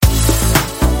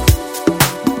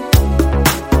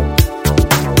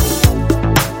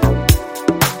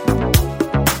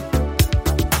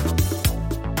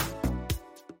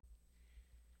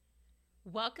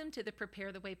Welcome to the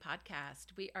Prepare the Way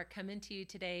podcast. We are coming to you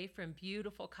today from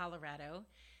beautiful Colorado.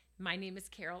 My name is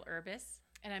Carol Urbis.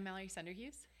 And I'm Mallory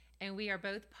Sunderhughes. And we are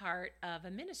both part of a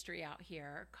ministry out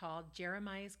here called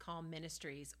Jeremiah's Call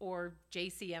Ministries, or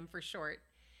JCM for short.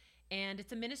 And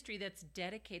it's a ministry that's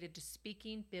dedicated to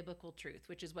speaking biblical truth,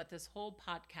 which is what this whole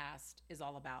podcast is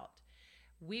all about.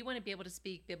 We want to be able to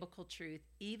speak biblical truth,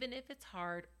 even if it's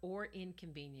hard or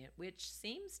inconvenient, which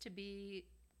seems to be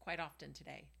quite often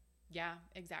today. Yeah,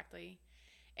 exactly.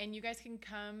 And you guys can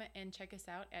come and check us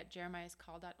out at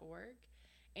jeremiahscall.org.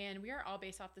 And we are all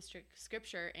based off the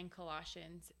scripture in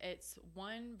Colossians. It's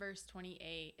 1 verse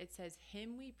 28. It says,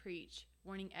 "Him we preach,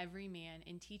 warning every man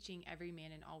and teaching every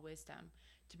man in all wisdom,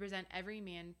 to present every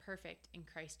man perfect in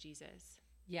Christ Jesus."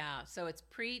 Yeah, so it's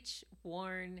preach,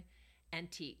 warn, and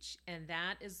teach. And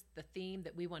that is the theme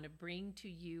that we want to bring to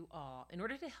you all in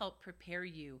order to help prepare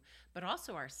you, but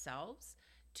also ourselves,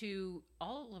 to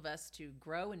all of us to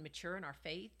grow and mature in our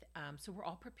faith, so we're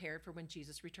all prepared for when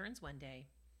Jesus returns one day.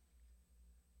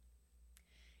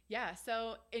 Yeah,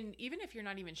 so and even if you're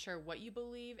not even sure what you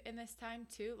believe in this time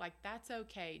too, like that's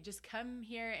okay. Just come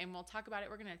here and we'll talk about it.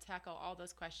 We're going to tackle all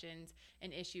those questions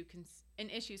and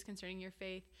issues concerning your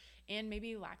faith and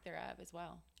maybe lack thereof as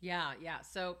well. Yeah.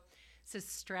 So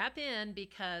strap in,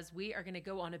 because we are going to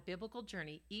go on a biblical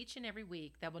journey each and every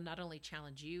week that will not only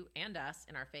challenge you and us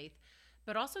in our faith,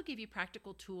 but also give you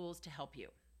practical tools to help you.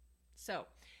 So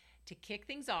to kick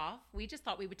things off, we just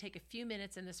thought we would take a few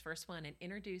minutes in this first one and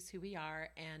introduce who we are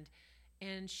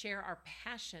and share our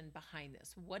passion behind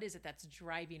this. What is it that's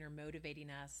driving or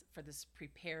motivating us for this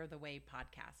Prepare the Way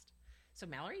podcast? So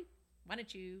Mallory, why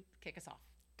don't you kick us off?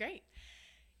 Great.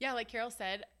 Yeah, like Carol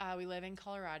said, we live in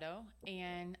Colorado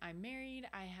and I'm married.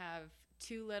 I have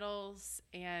 2 littles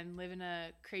and live in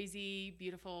a crazy,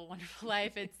 beautiful, wonderful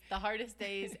life. It's the hardest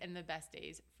days and the best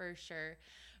days for sure.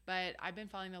 But I've been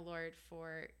following the Lord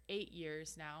for 8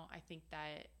 years now. I think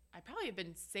that I probably have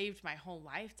been saved my whole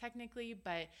life technically,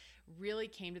 but really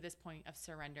came to this point of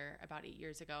surrender about 8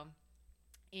 years ago.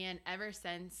 And ever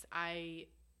since, I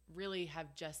really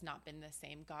have just not been the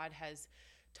same. God has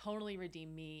totally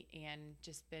redeemed me and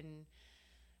just been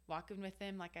walking with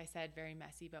him, like I said, very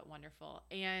messy but wonderful.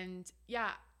 And yeah,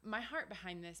 my heart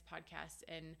behind this podcast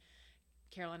and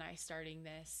Carol and I starting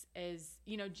this is,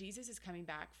 Jesus is coming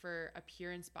back for a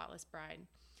pure and spotless bride.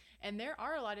 And there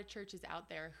are a lot of churches out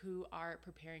there who are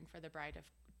preparing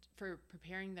for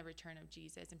preparing the return of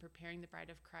Jesus and preparing the bride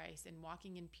of Christ and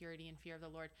walking in purity and fear of the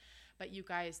Lord. But you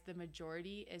guys, the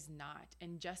majority is not.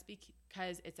 And just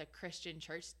because it's a Christian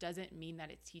church doesn't mean that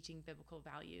it's teaching biblical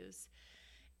values.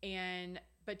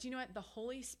 But you know what? The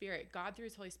Holy Spirit, God through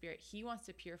his Holy Spirit, he wants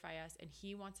to purify us and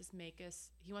he wants to make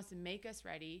us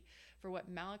ready for what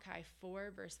Malachi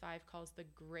 4 verse 5 calls the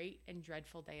great and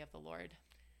dreadful day of the Lord.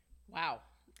 Wow.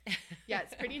 Yeah,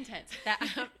 it's pretty intense.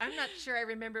 I'm not sure I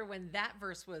remember when that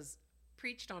verse was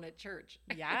preached on at church.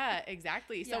 Yeah,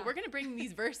 exactly. So we're going to bring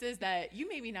these verses that you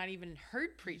maybe not even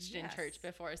heard preached in church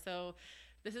before. So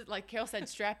this is, like Carol said,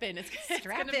 strap in. It's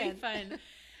going to be fun.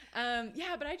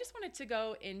 But I just wanted to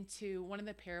go into one of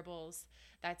the parables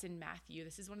that's in Matthew.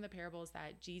 This is one of the parables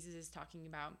that Jesus is talking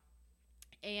about.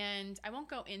 And I won't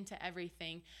go into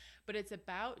everything, but it's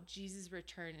about Jesus'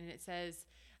 return. And it says,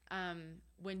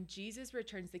 when Jesus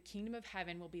returns, the kingdom of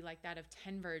heaven will be like that of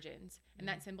 10 virgins. And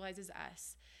that symbolizes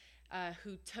us,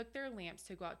 who took their lamps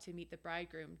to go out to meet the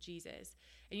bridegroom, Jesus.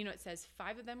 And it says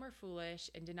 5 of them were foolish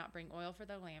and did not bring oil for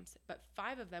their lamps, but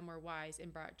 5 of them were wise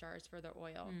and brought jars for their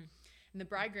oil. And the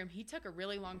bridegroom, he took a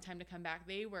really long time to come back.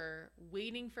 They were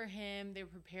waiting for him. They were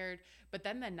prepared. But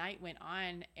then the night went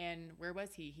on, and where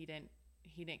was he? He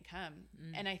didn't come.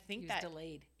 And I think he was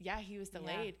delayed. Yeah, he was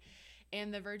delayed. Yeah.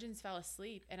 And the virgins fell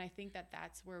asleep. And I think that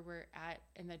that's where we're at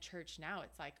in the church now.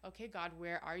 It's like, okay, God,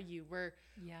 where are you? We're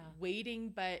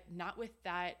waiting, but not with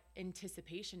that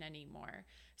anticipation anymore.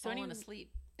 Falling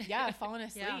asleep. Yeah, falling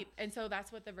asleep. Yeah. And so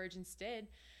that's what the virgins did.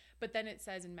 But then it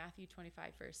says in Matthew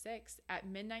 25, verse 6, at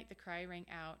midnight the cry rang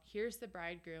out, here's the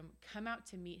bridegroom, come out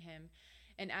to meet him.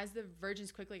 And as the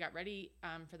virgins quickly got ready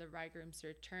for the bridegroom's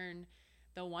return,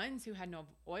 the ones who had no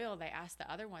oil, they asked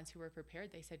the other ones who were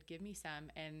prepared. They said, give me some.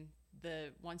 And the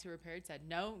ones who were prepared said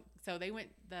no. So the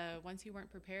ones who weren't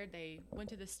prepared, they went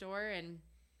to the store. And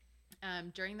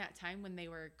during that time when they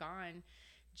were gone,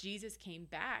 Jesus came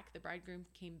back, the bridegroom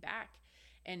came back.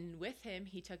 And with him,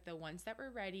 he took the ones that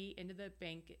were ready in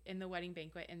the wedding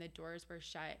banquet, and the doors were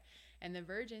shut. And the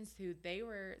virgins, who they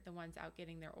were the ones out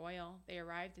getting their oil, they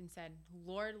arrived and said,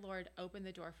 Lord, Lord, open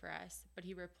the door for us. But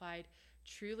he replied,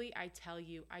 truly, I tell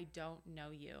you, I don't know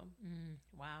you.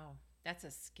 Wow. That's a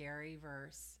scary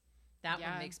verse. That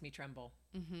one makes me tremble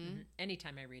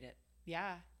anytime I read it.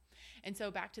 Yeah. And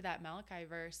so back to that Malachi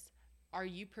verse, are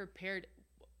you prepared?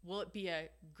 Will it be a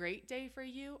great day for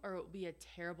you, or will it be a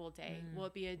terrible day? Will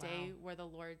it be a day where the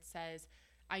Lord says,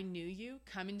 I knew you,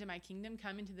 come into my kingdom,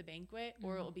 come into the banquet,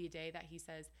 or it will be a day that he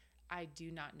says, I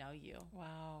do not know you.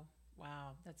 Wow.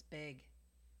 Wow. That's big.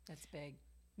 That's big.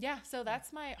 Yeah, so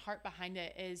that's my heart behind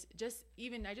it, is just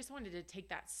even, I just wanted to take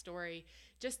that story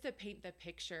just to paint the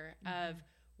picture of,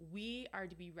 we are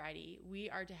to be ready. We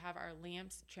are to have our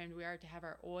lamps trimmed. We are to have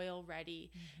our oil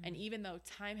ready. And even though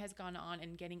time has gone on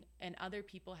and other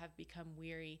people have become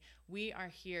weary, we are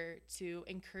here to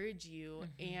encourage you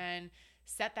and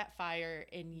set that fire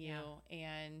in you.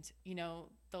 And, you know,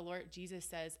 the Lord Jesus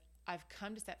says, I've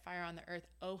come to set fire on the earth.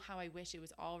 Oh, how I wish it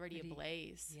was already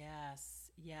ablaze. Yes.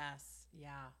 Yes. Yeah.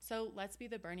 So let's be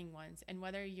the burning ones. And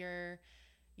whether you're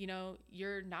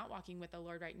not walking with the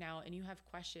Lord right now and you have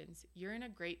questions, you're in a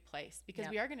great place, because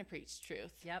we are going to preach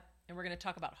truth. Yep. And we're going to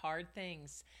talk about hard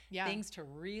things, things to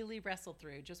really wrestle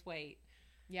through. Just wait.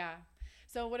 Yeah.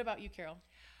 So what about you, Carol?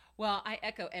 Well, I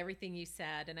echo everything you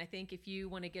said. And I think if you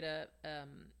want to get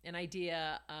an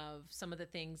idea of some of the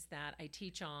things that I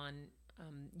teach on,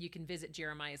 you can visit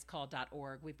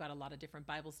jeremiahscall.org. We've got a lot of different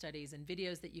Bible studies and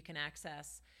videos that you can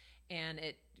access. And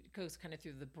it goes kind of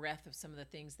through the breadth of some of the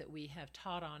things that we have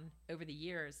taught on over the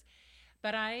years.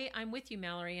 But I'm with you,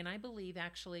 Mallory, and I believe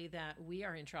actually that we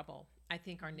are in trouble. I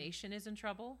think our nation is in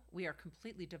trouble. We are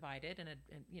completely divided, and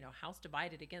house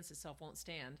divided against itself won't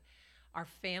stand. Our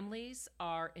families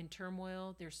are in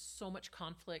turmoil. There's so much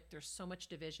conflict. There's so much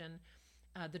division.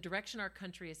 The direction our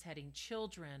country is heading,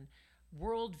 children,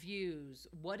 worldviews,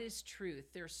 what is truth?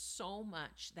 There's so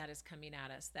much that is coming at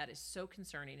us that is so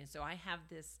concerning. And so I have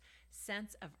this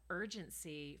sense of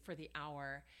urgency for the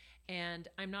hour, and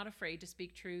I'm not afraid to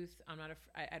speak truth.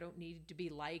 I don't need to be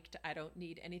liked. I don't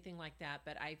need anything like that.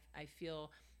 But I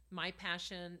feel my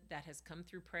passion that has come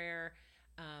through prayer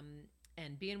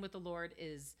and being with the Lord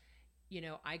is,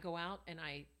 I go out and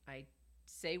I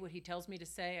say what he tells me to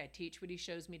say. I teach what he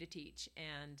shows me to teach.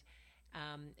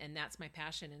 And that's my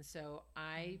passion. And so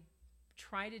I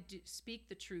try to speak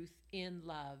the truth in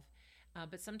love.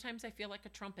 But sometimes I feel like a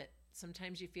trumpet.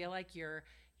 Sometimes you feel like you're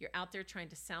out there trying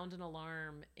to sound an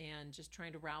alarm and just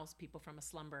trying to rouse people from a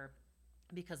slumber.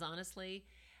 Because honestly,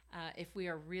 if we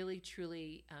are really,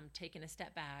 truly taking a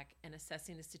step back and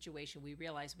assessing the situation, we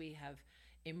realize we have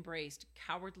embraced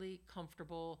cowardly,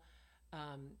 comfortable,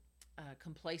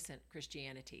 complacent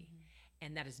Christianity.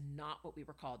 And that is not what we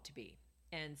were called to be.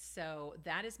 And so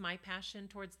that is my passion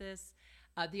towards this.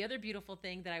 The other beautiful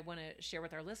thing that I want to share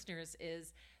with our listeners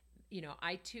is,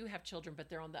 I too have children, but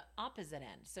they're on the opposite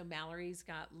end. So Mallory's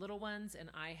got little ones and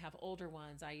I have older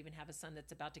ones. I even have a son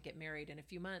that's about to get married in a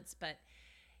few months. But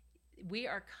we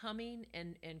are coming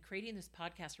and creating this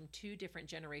podcast from two different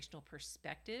generational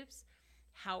perspectives.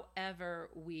 However,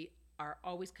 we are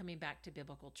always coming back to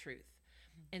biblical truth.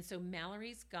 And so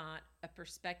Mallory's got a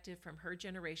perspective from her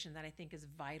generation that I think is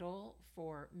vital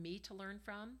for me to learn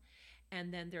from.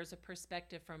 And then there's a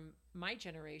perspective from my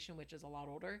generation, which is a lot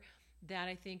older, that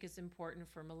I think is important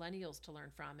for millennials to learn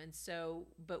from. And so,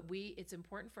 it's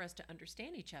important for us to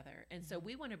understand each other. And so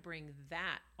we want to bring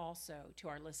that also to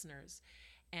our listeners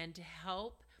and to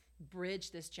help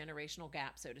bridge this generational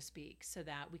gap, so to speak, so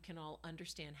that we can all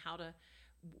understand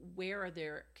where are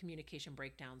their communication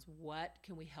breakdowns? What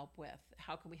can we help with?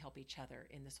 How can we help each other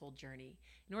in this whole journey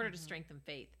in order to strengthen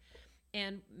faith?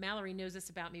 And Mallory knows this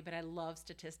about me, but I love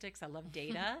statistics. I love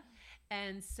data.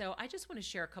 And so I just want to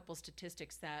share a couple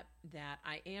statistics that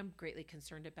I am greatly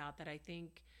concerned about that I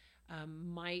think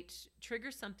might trigger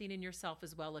something in yourself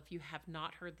as well if you have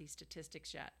not heard these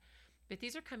statistics yet. But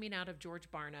these are coming out of George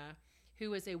Barna,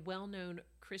 who is a well-known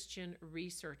Christian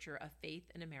researcher of faith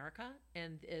in America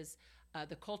and is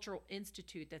the Cultural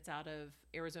Institute that's out of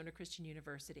Arizona Christian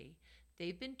University.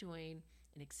 They've been doing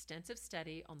an extensive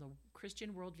study on the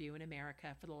Christian worldview in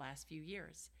America for the last few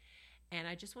years. And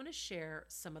I just want to share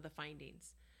some of the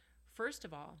findings. First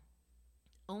of all,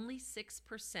 only 6%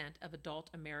 of adult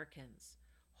Americans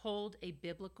hold a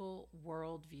biblical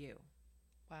worldview.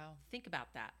 Wow. Think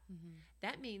about that.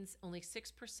 That means only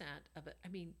 6%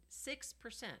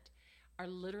 6% are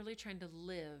literally trying to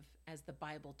live as the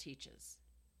Bible teaches.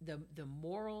 The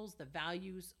morals, the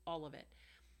values, all of it.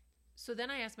 So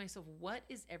then I asked myself, what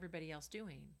is everybody else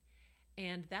doing?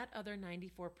 And that other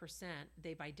 94%,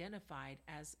 they've identified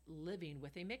as living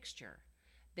with a mixture.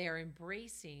 They are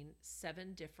embracing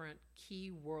 7 different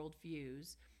key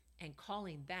worldviews and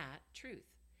calling that truth,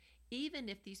 even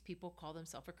if these people call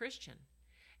themselves a Christian.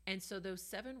 And so those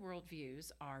 7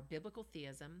 worldviews are biblical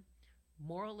theism,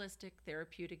 moralistic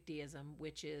therapeutic deism,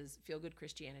 which is feel-good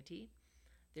Christianity.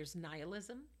 There's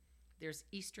nihilism, There's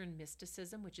Eastern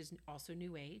mysticism, which is also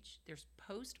New Age. There's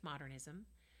postmodernism,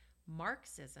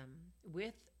 Marxism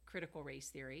with critical race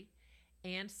theory,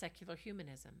 and secular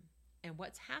humanism. And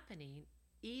what's happening,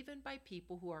 even by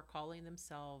people who are calling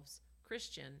themselves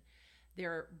Christian,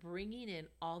 they're bringing in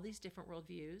all these different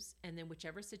worldviews, and then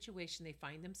whichever situation they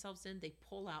find themselves in, they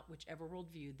pull out whichever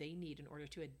worldview they need in order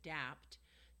to adapt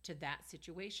to that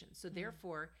situation. So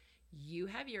therefore, you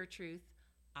have your truth,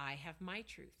 I have my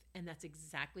truth. And that's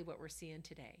exactly what we're seeing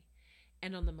today.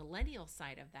 And on the millennial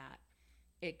side of that,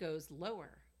 it goes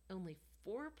lower. Only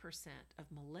 4% of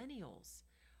millennials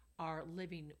are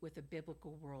living with a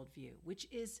biblical worldview, which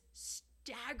is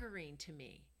staggering to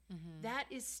me. That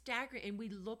is staggering. And we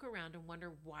look around and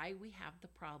wonder why we have the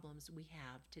problems we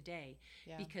have today.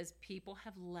 Because people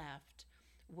have left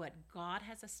what God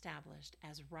has established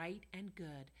as right and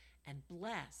good and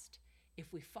blessed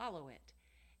if we follow it.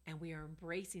 And we are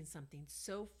embracing something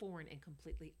so foreign and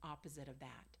completely opposite of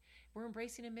that. We're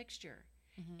embracing a mixture.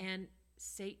 And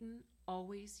Satan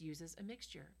always uses a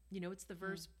mixture. You know, it's the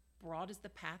verse, broad is the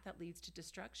path that leads to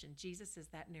destruction. Jesus is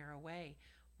that narrow way.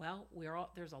 Well,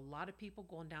 there's a lot of people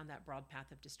going down that broad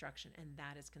path of destruction, and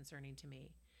that is concerning to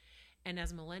me. And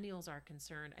as millennials are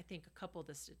concerned, I think a couple of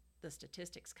the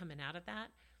statistics coming out of that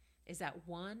is that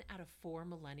 1 out of 4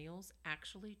 millennials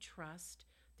actually trust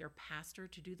their pastor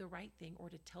to do the right thing or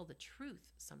to tell the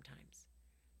truth sometimes.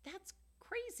 That's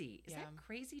crazy. Is that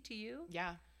crazy to you?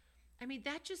 Yeah. I mean,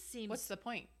 that just seems... What's the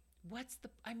point?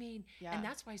 And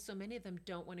that's why so many of them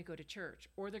don't want to go to church,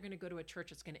 or they're going to go to a church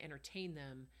that's going to entertain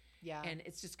them. And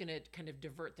it's just going to kind of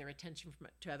divert their attention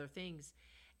to other things.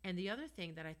 And the other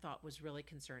thing that I thought was really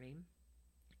concerning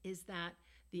is that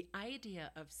the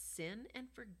idea of sin and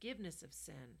forgiveness of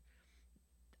sin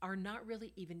are not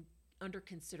really even under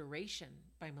consideration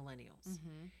by millennials.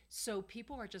 So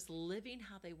people are just living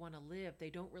how they want to live. They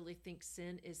don't really think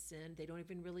sin is sin. They don't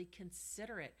even really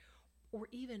consider it, or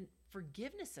even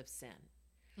forgiveness of sin.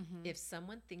 If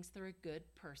someone thinks they're a good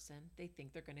person, they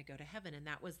think they're going to go to heaven. And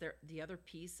that was the other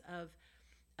piece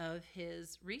of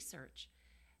his research,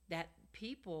 that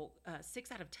people,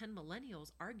 6 out of 10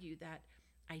 millennials argue that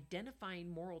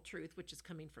identifying moral truth, which is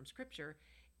coming from Scripture,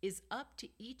 is up to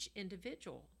each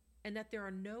individual, and that there are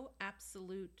no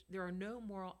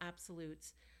moral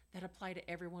absolutes that apply to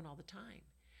everyone all the time.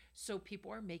 So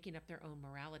people are making up their own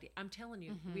morality. I'm telling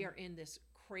you, we are in this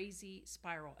crazy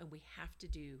spiral, and we have to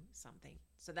do something.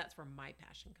 So that's where my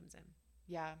passion comes in.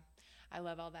 Yeah, I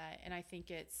love all that. And I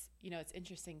think it's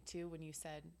interesting too, when you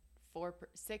said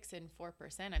 6 and 4%,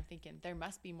 I'm thinking there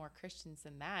must be more Christians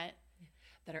than that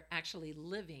are actually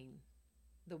living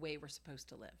the way we're supposed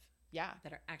to live. Yeah.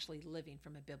 That are actually living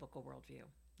from a biblical worldview.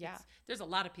 Yeah. There's a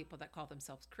lot of people that call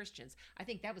themselves Christians. I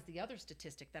think that was the other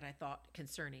statistic that I thought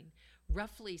concerning.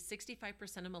 Roughly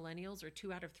 65% of millennials, or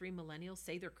 2 out of 3 millennials,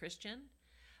 say they're Christian.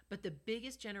 But the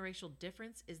biggest generational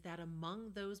difference is that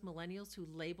among those millennials who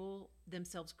label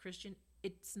themselves Christian,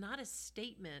 it's not a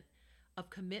statement of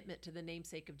commitment to the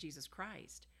namesake of Jesus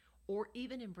Christ or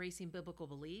even embracing biblical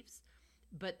beliefs,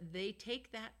 but they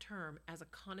take that term as a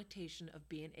connotation of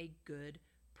being a good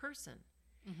person.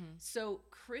 So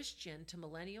Christian to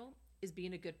millennial is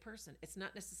being a good person. It's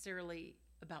not necessarily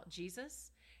about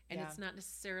Jesus, and it's not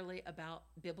necessarily about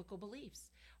biblical beliefs.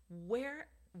 Where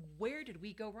did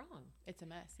we go wrong? It's a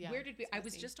mess. Yeah. Where did we? I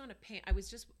was just on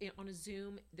a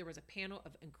Zoom. There was a panel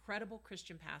of incredible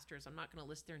Christian pastors. I'm not going to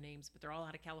list their names, but they're all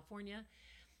out of California,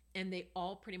 and they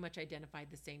all pretty much identified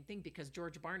the same thing, because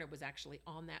George Barna was actually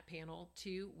on that panel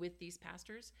too with these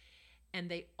pastors, and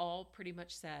they all pretty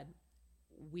much said,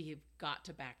 we have got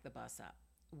to back the bus up.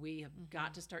 We have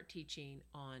got to start teaching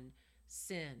on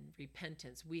sin,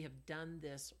 repentance. We have done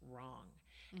this wrong.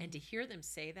 And to hear them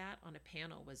say that on a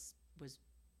panel was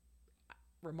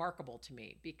remarkable to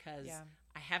me, because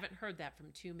I haven't heard that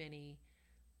from too many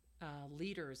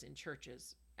leaders in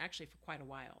churches, actually, for quite a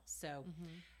while.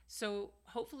 So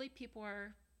hopefully people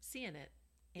are seeing it.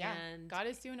 And God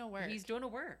is doing a work. He's doing a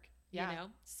work, you know?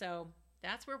 So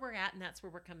that's where we're at, and that's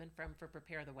where we're coming from for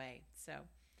Prepare the Way. So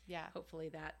hopefully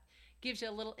that gives you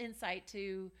a little insight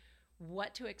to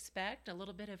what to expect, a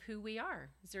little bit of who we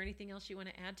are. Is there anything else you want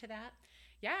to add to that?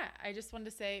 Yeah, I just wanted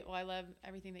to say, I love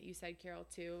everything that you said, Carol,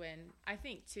 too. And I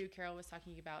think, too, Carol was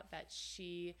talking about that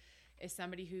she is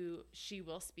somebody who she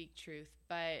will speak truth.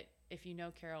 But if you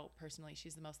know Carol personally,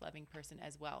 she's the most loving person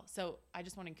as well. So I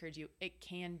just want to encourage you, it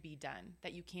can be done,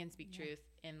 that you can speak truth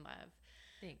in love.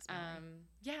 Thanks,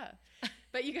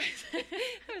 But you guys, that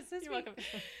was so you're welcome.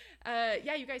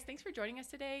 You guys, thanks for joining us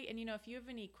today. And, if you have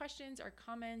any questions or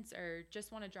comments, or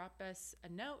just want to drop us a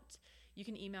note, you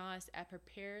can email us at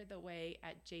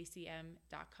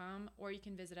preparetheway@jcm.com, or you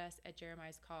can visit us at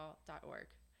jeremiahscall.org.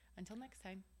 Until next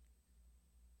time.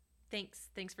 Thanks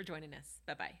for joining us.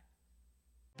 Bye-bye.